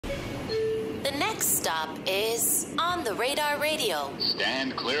The next stop is On the Radar Radio.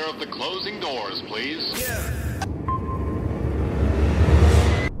 Stand clear of the closing doors, please. Yeah.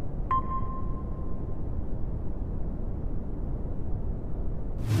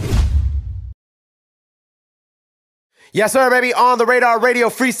 Yes, sir, baby. On the Radar Radio,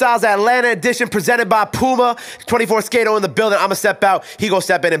 Freestyle's Atlanta edition presented by Puma. 24skateò in the building. I'm going to step out. He going to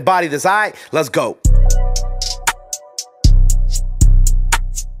step in and body this. All right, let's go.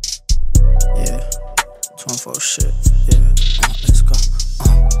 Yeah, 24 shit. Yeah, let's go.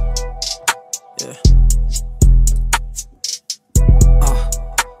 Yeah.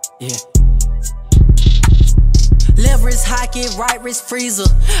 Yeah. Left wrist hockey, right wrist freezer.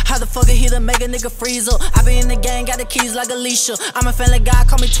 How the fuck a hitter make a nigga freezer? I been in the gang, got the keys like Alicia. I'm a family guy,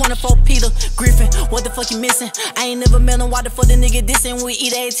 call me 24 Peter Griffin. What the fuck you missing? I ain't never met him, why the fuck the nigga dissing? We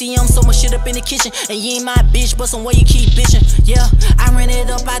eat ATL, so much shit up in the kitchen. And you ain't my bitch, but some way you keep bitching. Yeah, I ran it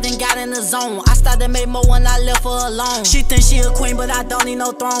up, I done got in the zone. I started make more when I left her alone. She think she a queen, but I don't need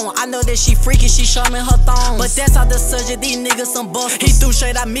no throne. I know that she freaky, she show me her thong. But that's how the surgeon, these niggas some busters. He threw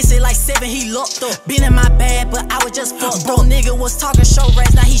straight, I miss it like 7, he locked up. Been in my bag, but I was just fucked. Bro, nigga was talking show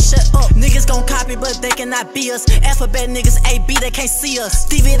rats, now he shut up. Niggas gon' copy, but they cannot be us. Alphabet niggas AB, they can't see us.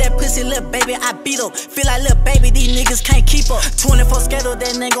 Stevie, that pussy, little baby, I beat up. Feel like little baby, these niggas can't keep up. 24skateò,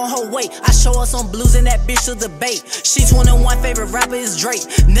 that nigga gon' hold weight. I show her some blues and that bitch to debate. She 21, favorite rapper is Drake.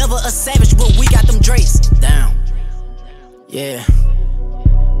 Never a savage, but we got them Drakes. Damn. Yeah.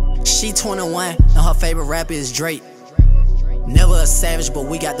 She 21, and her favorite rapper is Drake. Never a savage, but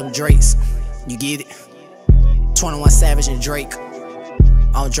we got them Drakes. You get it? 21 Savage and Drake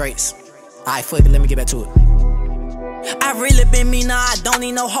on Drakes. Alright, fuck it, let me get back to it. I really been me, nah, I don't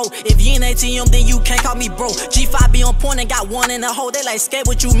need no hoe. If you ain't ATM, then you can't call me bro. G5 be on point and got one in the hole. They like, skate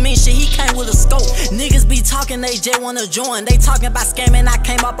what you mean, shit, he came with a scope. Niggas be talking, they just wanna join. They talking about scamming, I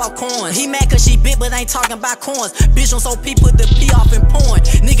came up off coins. He mad cause she bit, but ain't talking about coins. Bitch on so P put the P off in porn.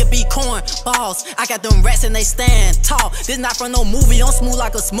 Nigga be corn, balls. I got them rats and they stand tall. This not from no movie, I'm smooth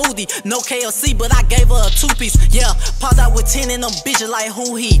like a smoothie. No KLC, but I gave her a 2-piece. Yeah, popped out with 10 and them bitches like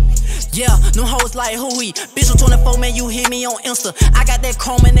who he. Yeah, them hoes like who he. Bitch on 24, man, you hit me on Insta. I got that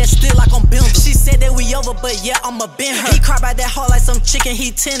chrome and that still like I'm Bender. She said that we over, but yeah, I'ma bend her. He cry about that heart like some chicken,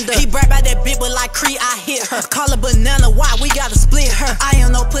 he tender. He brag about that bitch, but like Cree, I hit her. Call her banana, why? We gotta split her. I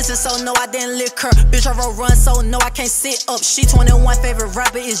ain't no pussy, so no, I didn't lick her. Bitch, I roll run, so no, I can't sit up. She 21, favorite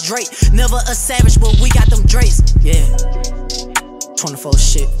rapper is Drake. Never a savage, but we got them Drakes. Yeah, 24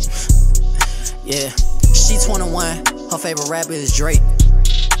 shit. Yeah, she 21, her favorite rapper is Drake.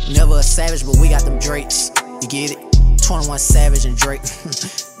 Never a savage, but we got them Drakes. You get it? 21 Savage and Drake.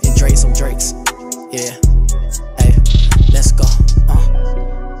 And Drake some Drakes. Yeah. Hey, let's go.